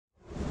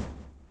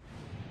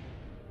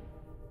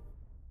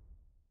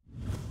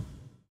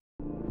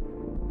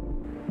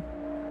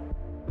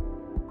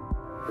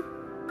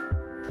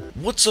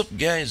What's up,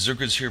 guys?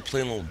 zzirGrizz here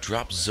playing a little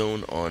drop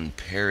zone on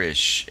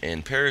Parish,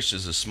 and Parish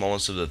is the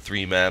smallest of the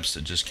three maps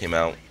that just came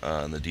out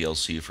in the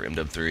DLC for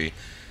MW3.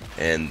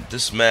 And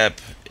this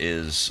map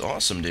is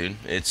awesome, dude.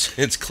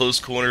 It's close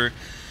corner,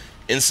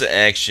 instant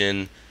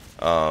action.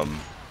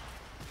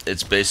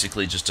 It's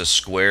basically just a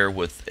square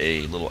with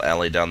a little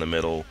alley down the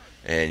middle,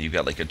 and you've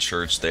got like a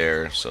church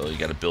there, so you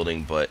got a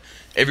building. But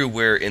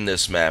everywhere in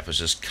this map is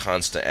just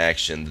constant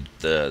action.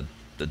 The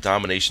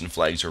domination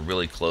flags are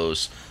really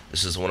close.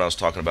 This is the one I was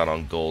talking about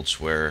on Gulch,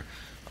 where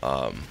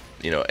A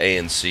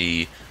and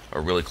C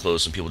are really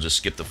close, and people just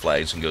skip the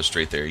flags and go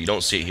straight there. You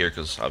don't see it here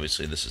because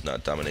obviously this is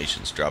not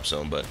domination's drop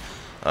zone, but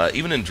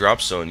even in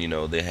drop zone,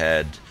 they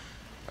had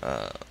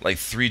like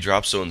 3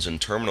 drop zones in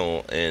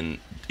terminal, and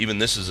even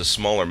this is a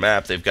smaller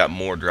map. They've got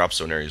more drop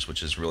zone areas,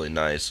 which is really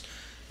nice.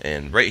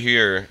 And right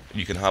here,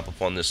 you can hop up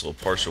on this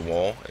little partial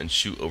wall and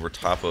shoot over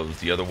top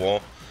of the other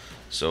wall.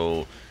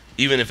 So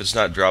even if it's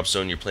not drop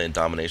zone, you're playing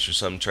domination or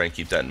something, try and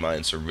keep that in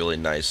mind. It's a really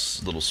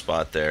nice little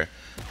spot there.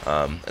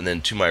 And then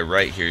to my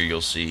right here,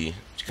 you'll see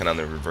kind of on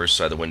the reverse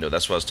side of the window.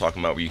 That's what I was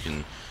talking about, where you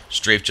can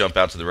strafe jump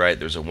out to the right.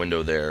 There's a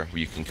window there where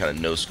you can kind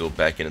of no-scope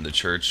back into the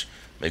church,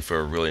 make for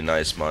a really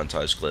nice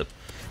montage clip.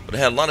 But I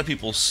had a lot of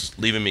people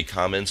leaving me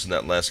comments in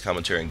that last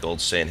commentary in Gold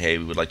saying, hey,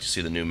 we would like to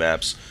see the new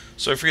maps.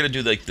 So I figured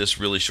to do like this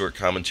really short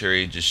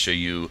commentary, just show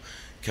you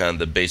kind of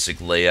the basic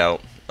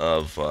layout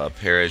of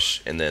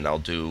Parish, and then I'll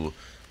do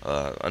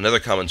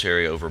another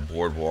commentary over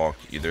Boardwalk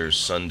either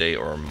Sunday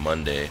or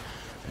Monday.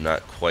 I'm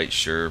not quite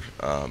sure.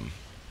 I'm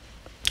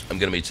going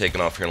to be taking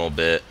off here in a little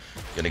bit.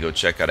 Going to go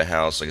check out a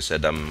house. Like I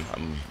said, I'm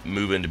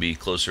moving to be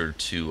closer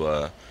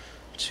to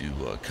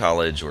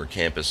college or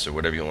campus or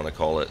whatever you want to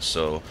call it.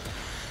 So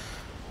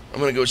I'm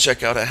going to go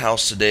check out a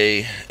house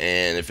today,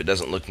 and if it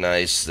doesn't look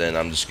nice, then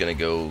I'm just going to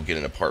go get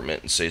an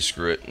apartment and say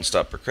screw it and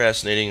stop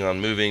procrastinating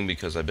on moving,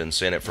 because I've been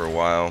saying it for a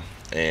while,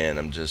 and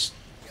I'm just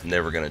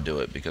never going to do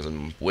it because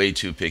I'm way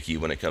too picky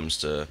when it comes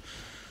to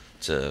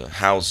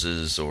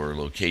houses or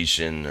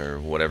location or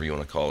whatever you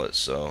want to call it.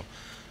 So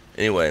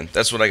anyway,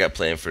 that's what I got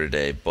planned for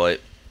today.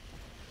 But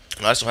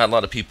I also had a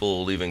lot of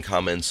people leaving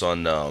comments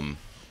on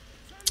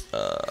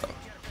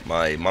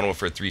my Modern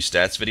Warfare 3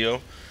 stats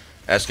video,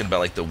 asking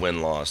about like the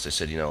win-loss. They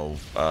said,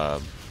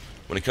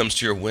 when it comes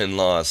to your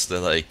win-loss, they're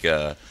like,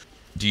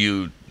 do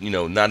you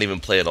not even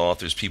play at all if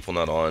there's people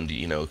not on?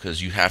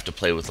 Because you have to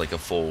play with like a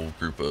full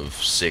group of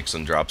 6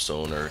 on drop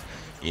zone, or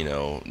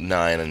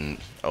 9. And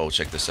oh,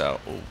 check this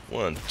out. Oh,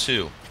 1,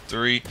 2,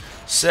 3.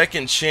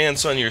 Second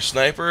chance on your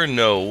sniper?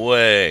 No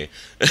way.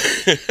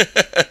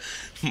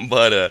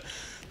 But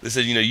they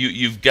said,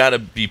 you've got to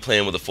be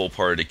playing with a full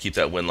party to keep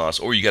that win-loss,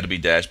 or you got to be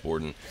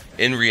dashboarding.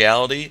 In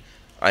reality,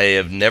 I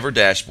have never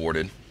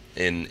dashboarded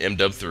in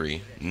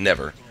MW3,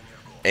 never.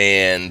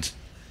 And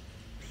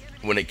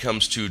when it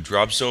comes to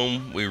drop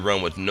zone, we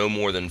run with no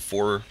more than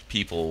 4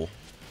 people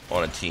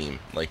on a team.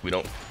 Like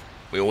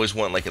we always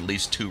want like at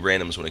least 2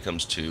 randoms when it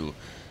comes to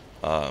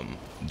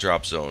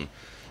drop zone.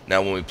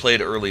 Now when we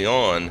played early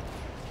on,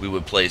 we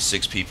would play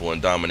 6 people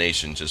in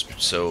domination just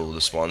so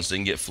the spawns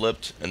didn't get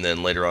flipped, and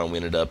then later on we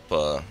ended up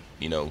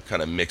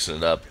kind of mixing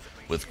it up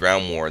with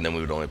ground war, and then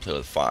we would only play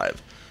with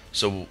 5.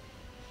 So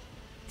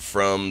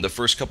from the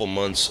first couple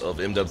months of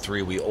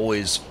MW3, we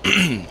always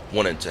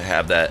wanted to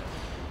have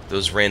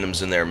those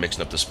randoms in there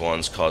mixing up the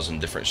spawns, causing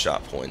different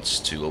shot points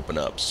to open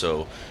up.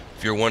 So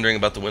if you're wondering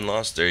about the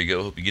win-loss, there you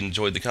go. Hope you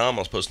enjoyed the comm.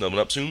 I'll post another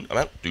one up soon. I'm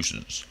out.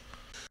 Deuces.